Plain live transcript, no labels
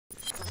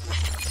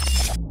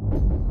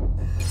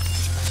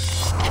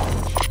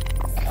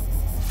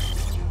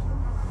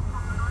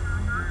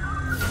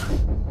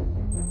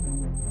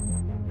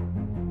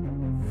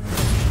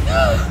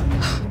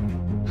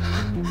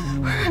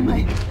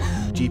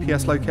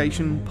GPS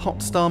location,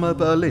 Potsdamer,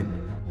 Berlin.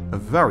 A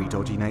very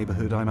dodgy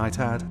neighbourhood, I might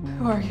add.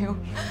 Who are you?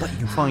 But you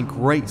can find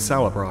great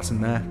Sauerbraten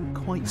in there.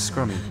 Quite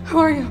scrummy. Who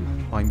are you?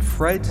 I'm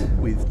Fred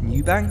with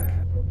Newbank.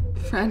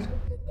 Fred?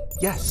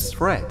 Yes,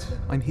 Fred.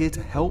 I'm here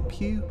to help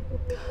you.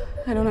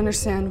 I don't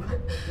understand.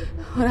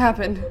 What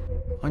happened?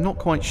 I'm not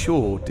quite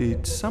sure.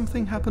 Did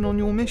something happen on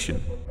your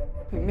mission?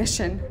 My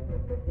mission?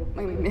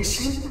 My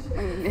mission?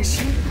 My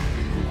mission?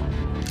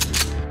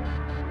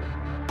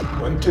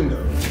 I want to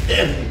know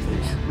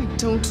everything. I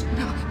don't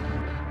know.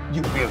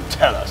 You will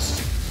tell us.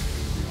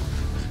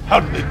 How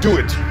did they do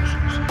it?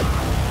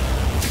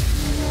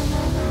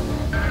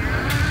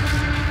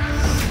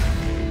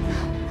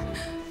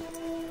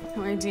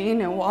 No ID,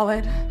 no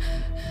wallet.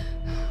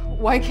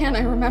 Why can't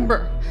I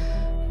remember?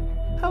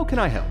 How can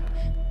I help?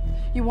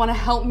 You want to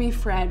help me,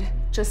 Fred?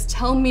 Just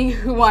tell me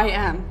who I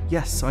am.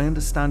 Yes, I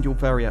understand you're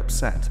very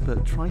upset,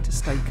 but try to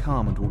stay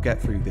calm and we'll get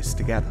through this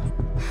together.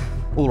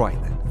 All right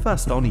then,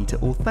 first I'll need to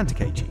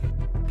authenticate you.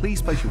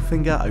 Please place your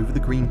finger over the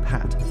green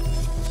pad.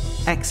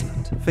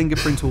 Excellent,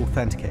 fingerprint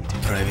authenticated.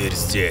 Проверь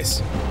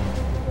здесь.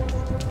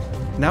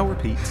 Now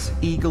repeat,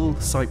 Eagle,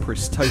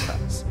 Cypress,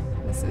 Topaz.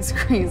 This is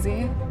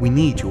crazy. We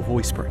need your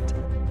voice print.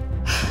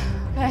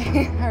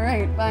 Okay, all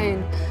right,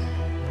 fine.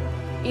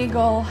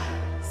 Eagle,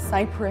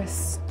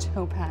 Cypress,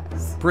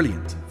 Topaz.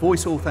 Brilliant.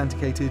 Voice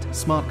authenticated,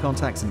 smart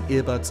contacts and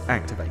earbuds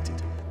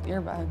activated.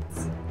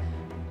 Earbuds.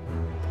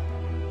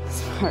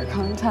 Smart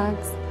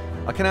contacts.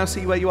 I can now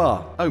see where you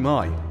are. Oh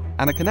my.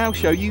 And I can now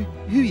show you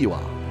who you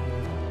are.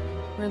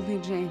 Ridley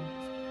James.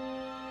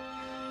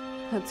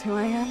 That's who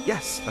I am?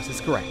 Yes, that is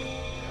correct.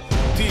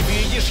 Ты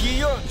видишь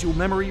ее? Is your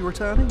memory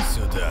returning?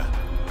 Сюда.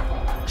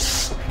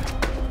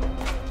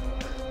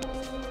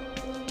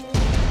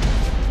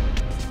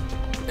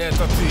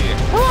 Это ты.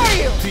 Who are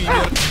you? Ты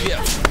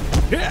мертвец.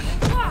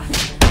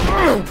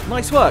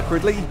 Nice work,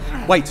 Ridley.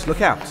 Wait,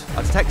 look out.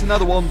 I detect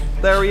another one.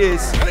 There he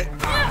is.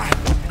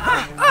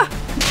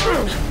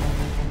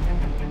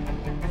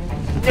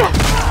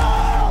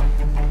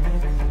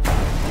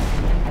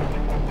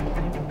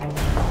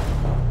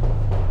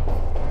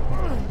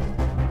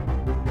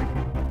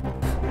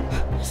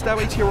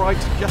 Stairway to your right,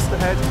 just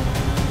ahead.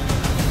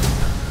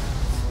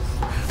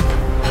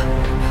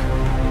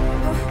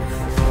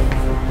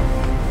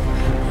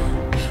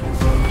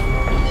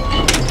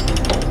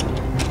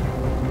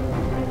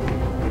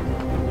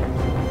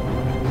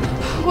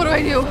 What do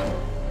I do?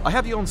 I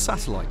have you on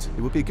satellite.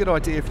 It would be a good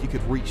idea if you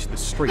could reach the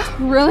street.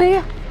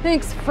 Really?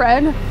 Thanks,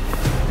 Fred.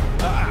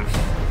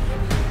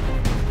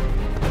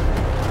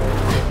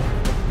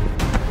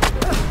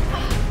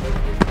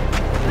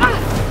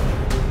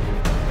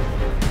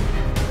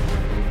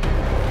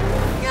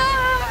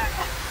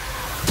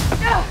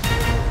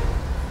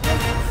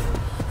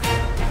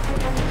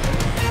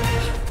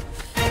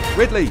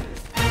 Ridley!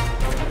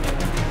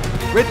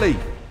 Ridley!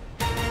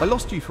 I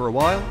lost you for a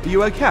while. Are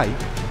you okay?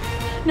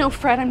 No,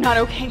 Fred, I'm not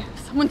okay.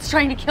 Someone's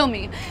trying to kill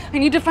me. I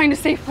need to find a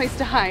safe place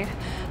to hide.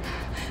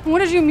 And what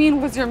did you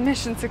mean, was your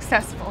mission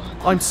successful?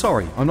 I'm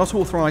sorry, I'm not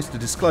authorised to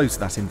disclose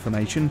that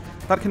information.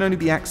 That can only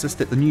be accessed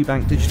at the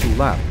Newbank Digital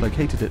Lab,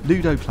 located at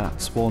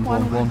Ludoplatz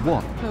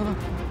 1111.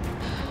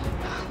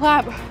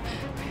 Lab?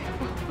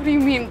 What do you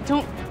mean?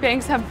 Don't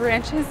banks have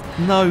branches?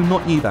 No,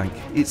 not Newbank.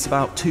 It's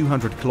about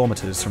 200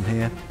 kilometres from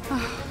here.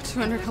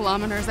 200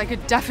 kilometers. I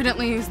could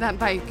definitely use that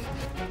bike.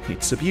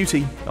 It's a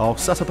beauty. I'll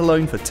set up a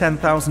loan for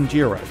 10,000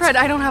 euros. Fred,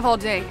 I don't have all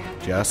day.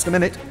 Just a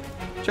minute.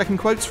 Checking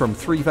quotes from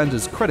 3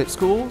 vendors' credit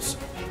scores.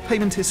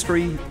 Payment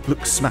history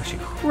looks smashing.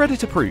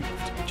 Credit approved.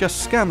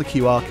 Just scan the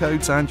QR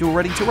codes and you're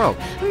ready to roll.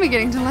 I'm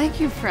beginning to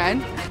like you,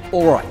 Fred.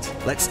 All right,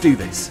 let's do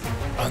this.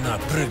 Она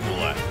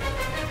прыгнула.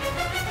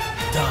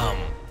 Там.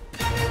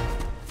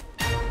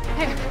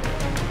 Hey,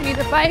 I need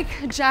a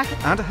bike, a jacket.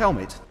 And a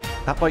helmet.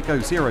 That bike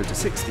goes 0 to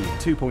 60 in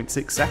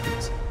 2.6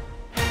 seconds.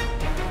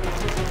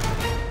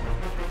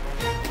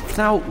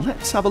 Now,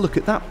 let's have a look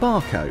at that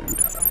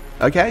barcode.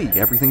 Okay,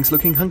 everything's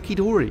looking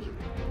hunky-dory.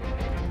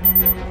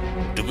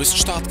 Du bist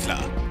startklar.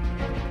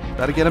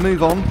 Better get a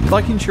move on.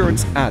 Bike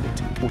insurance added.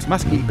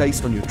 Automatically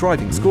based on your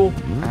driving score.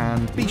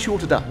 And be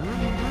shorted up.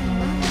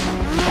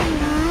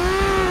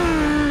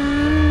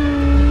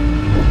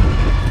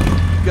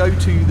 Go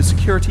to the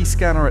security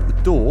scanner at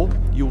the door.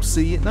 You'll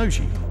see it knows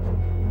you.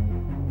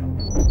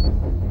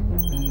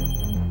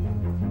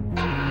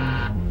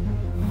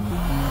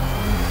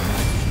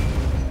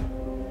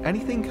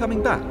 Anything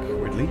coming back,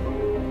 Ridley?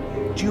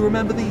 Do you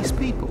remember these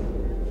people?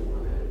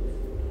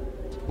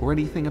 Or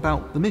anything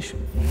about the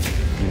mission?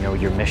 You know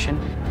your mission?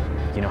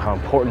 You know how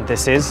important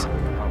this is?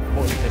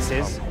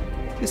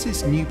 This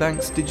is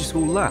Newbank's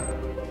Digital Lab.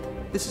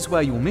 This is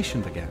where your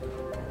mission began.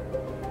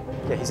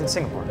 Yeah, he's in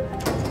Singapore.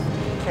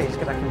 Hey, just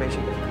got back from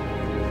Beijing.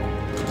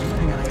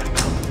 Hang on, I gotta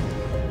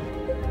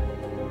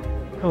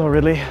go. Hello,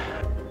 Ridley.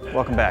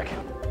 Welcome back.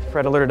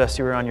 Fred alerted us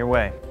you were on your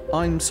way.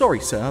 I'm sorry,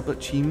 sir,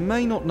 but she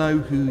may not know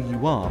who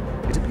you are.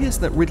 It appears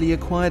that Ridley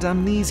acquired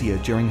amnesia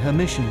during her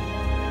mission.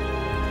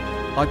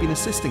 I've been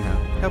assisting her,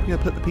 helping her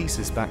put the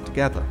pieces back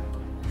together.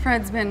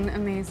 Fred's been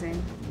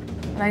amazing,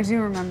 but I do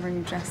remember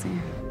you,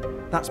 Jesse.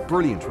 That's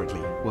brilliant, Ridley.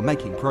 We're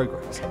making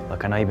progress.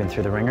 Look, I know you've been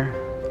through the ringer.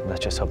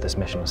 Let's just hope this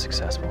mission was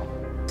successful.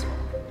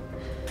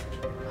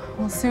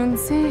 We'll soon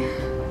see.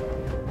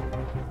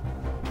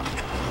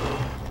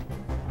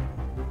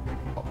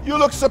 You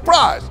look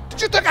surprised.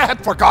 Did you think I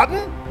had forgotten?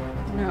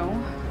 No.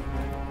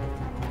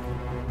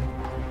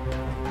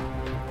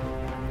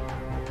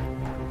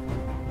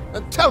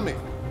 Then tell me,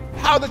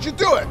 how did you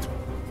do it?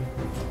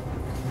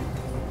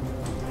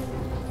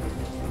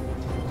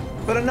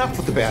 But enough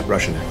with the bad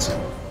Russian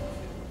accent.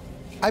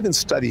 I've been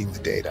studying the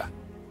data,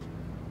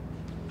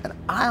 and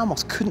I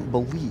almost couldn't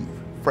believe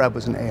Fred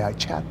was an AI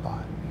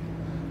chatbot.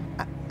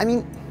 I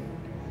mean,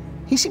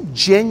 he seemed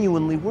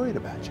genuinely worried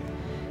about you.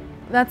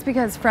 That's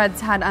because Fred's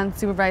had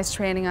unsupervised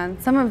training on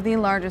some of the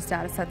largest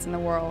data sets in the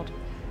world.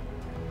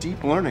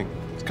 Deep learning.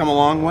 It's come a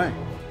long way.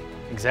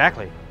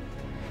 Exactly.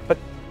 But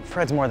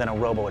Fred's more than a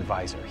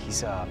robo-advisor.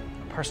 He's a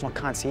personal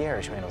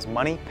concierge who handles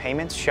money,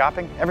 payments,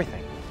 shopping,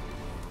 everything.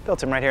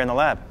 Built him right here in the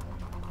lab.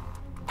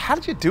 How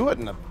did you do it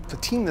in a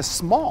team this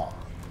small?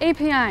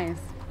 APIs.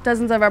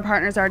 Dozens of our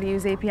partners already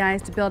use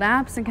APIs to build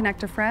apps and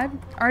connect to Fred.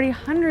 Already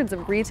hundreds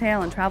of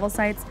retail and travel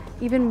sites,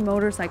 even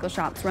motorcycle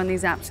shops run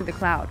these apps through the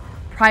cloud.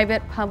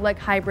 Private, public,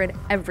 hybrid,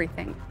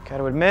 everything.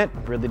 Gotta admit,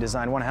 Ridley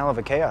designed one hell of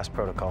a chaos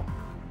protocol.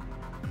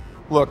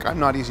 Look, I'm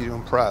not easy to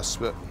impress,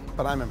 but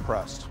I'm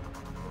impressed.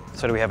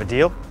 So do we have a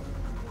deal?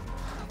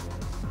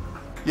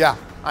 Yeah,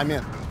 I'm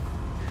in.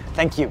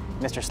 Thank you,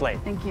 Mr.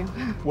 Slade. Thank you.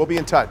 We'll be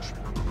in touch.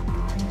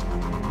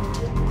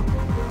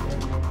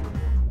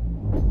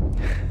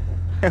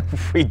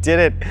 We did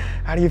it.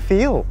 How do you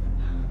feel?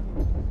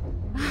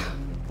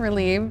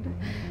 Relieved.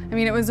 I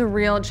mean, it was a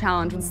real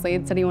challenge when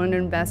Slade said he wanted to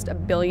invest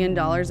 $1 billion in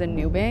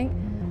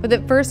Nubank. But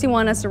at first he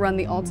wanted us to run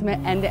the ultimate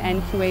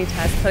end-to-end QA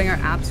test, putting our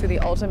apps through the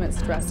ultimate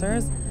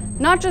stressors.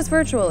 Not just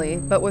virtually,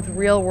 but with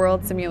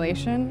real-world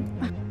simulation.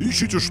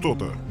 Ищите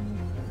что-то.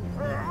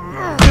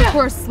 Of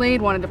course,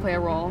 Slade wanted to play a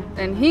role,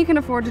 and he can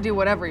afford to do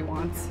whatever he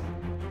wants.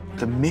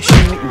 The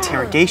mission,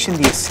 interrogation,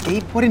 the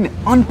escape, what an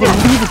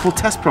unbelievable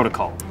test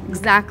protocol.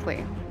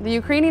 Exactly. The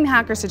Ukrainian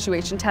hacker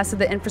situation tested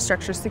the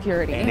infrastructure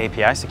security. And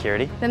API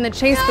security. Then the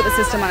chase put the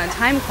system on a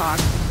time clock.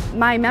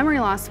 My memory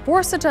loss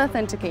forced it to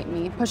authenticate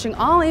me, pushing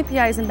all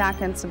APIs and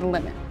backends to the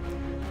limit.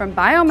 From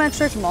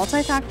biometric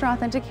multi-factor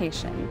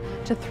authentication,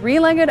 to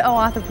three-legged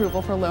OAuth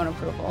approval for loan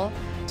approval,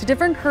 to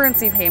different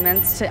currency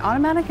payments, to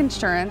automatic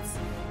insurance,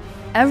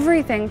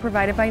 everything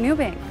provided by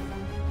Nubank.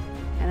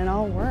 And it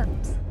all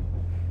worked.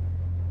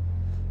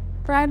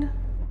 Fred?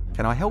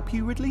 Can I help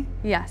you, Ridley?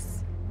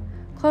 Yes.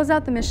 Close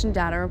out the mission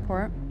data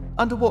report.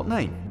 Under what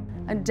name?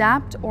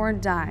 Adapt or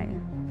die.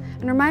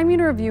 And remind me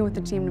to review with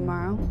the team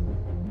tomorrow.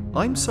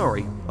 I'm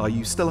sorry. Are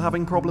you still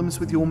having problems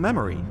with your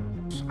memory?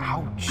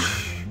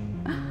 Ouch.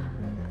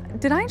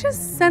 Did I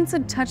just sense a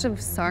touch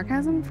of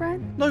sarcasm,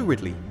 Fred? No,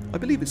 Ridley. I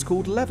believe it's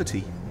called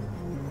levity.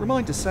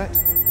 Reminder set.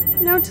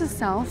 Note to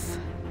self,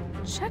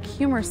 check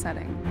humor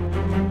setting.